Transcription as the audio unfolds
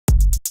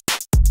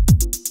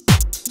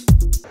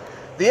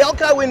The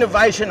Elco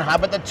Innovation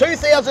Hub at the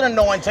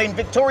 2019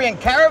 Victorian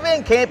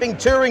Caravan Camping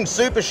Touring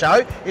Super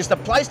Show is the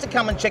place to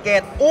come and check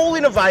out all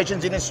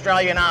innovations in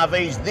Australian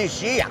RVs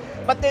this year.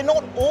 But they're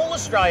not all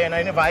Australian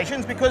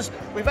innovations, because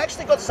we've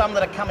actually got some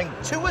that are coming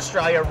to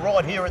Australia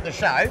right here at the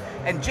show.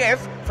 And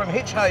Jeff from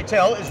Hitch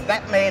Hotel is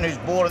that man who's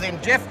brought it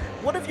in. Jeff,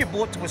 what have you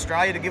brought to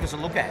Australia to give us a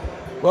look at?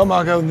 Well,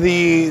 Marco,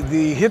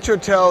 the Hitch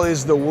Hotel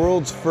is the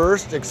world's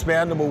first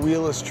expandable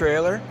wheeless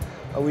trailer.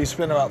 We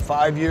spent about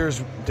 5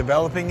 years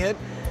developing it,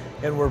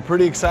 and we're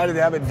pretty excited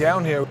to have it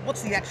down here.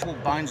 What's the actual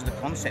bones of the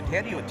concept?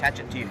 How do you attach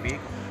it to your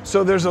vehicle?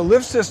 So there's a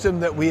lift system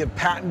that we have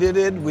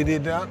patented. We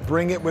did not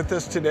bring it with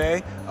us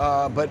today,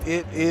 but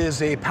it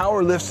is a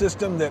power lift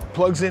system that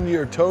plugs into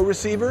your tow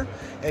receiver,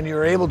 and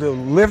you're able to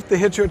lift the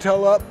Hitch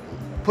Hotel up,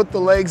 put the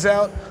legs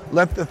out,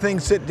 let the thing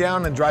sit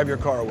down and drive your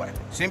car away.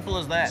 Simple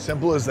as that.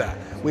 Simple as that.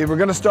 We were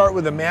going to start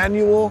with a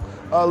manual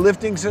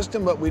lifting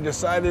system, but we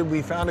decided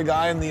we found a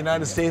guy in the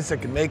United States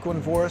that can make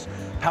one for us,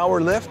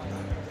 power lift,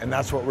 and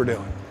that's what we're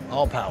doing,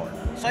 all power.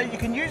 So you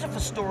can use it for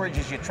storage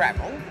as you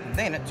travel,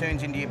 then it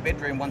turns into your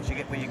bedroom once you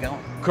get where you're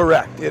going.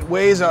 Correct. It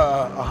weighs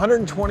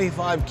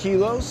 125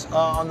 kilos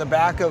on the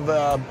back of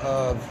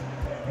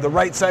the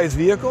right size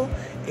vehicle,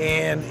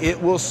 and it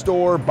will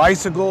store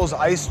bicycles,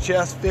 ice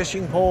chests,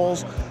 fishing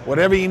poles,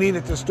 whatever you need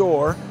it to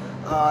store.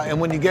 And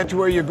when you get to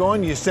where you're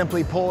going, you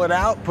simply pull it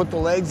out, put the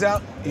legs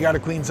out, you got a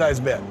queen size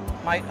bed.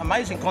 Mate,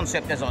 amazing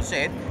concept, as I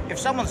said. If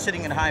someone's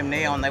sitting at home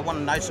now and they want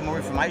to know some more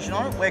information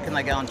on it, where can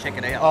they go and check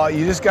it out?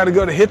 You just got to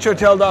go to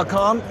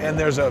hitchhotel.com, and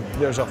there's a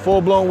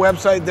full-blown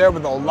website there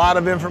with a lot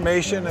of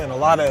information and a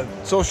lot of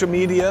social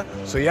media.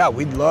 So yeah,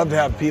 we'd love to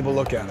have people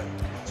look at it.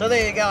 So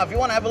there you go. If you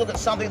want to have a look at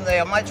something that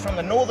our mates from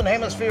the Northern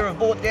Hemisphere have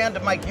brought down to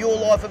make your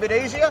life a bit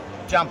easier,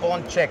 jump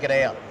on, check it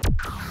out.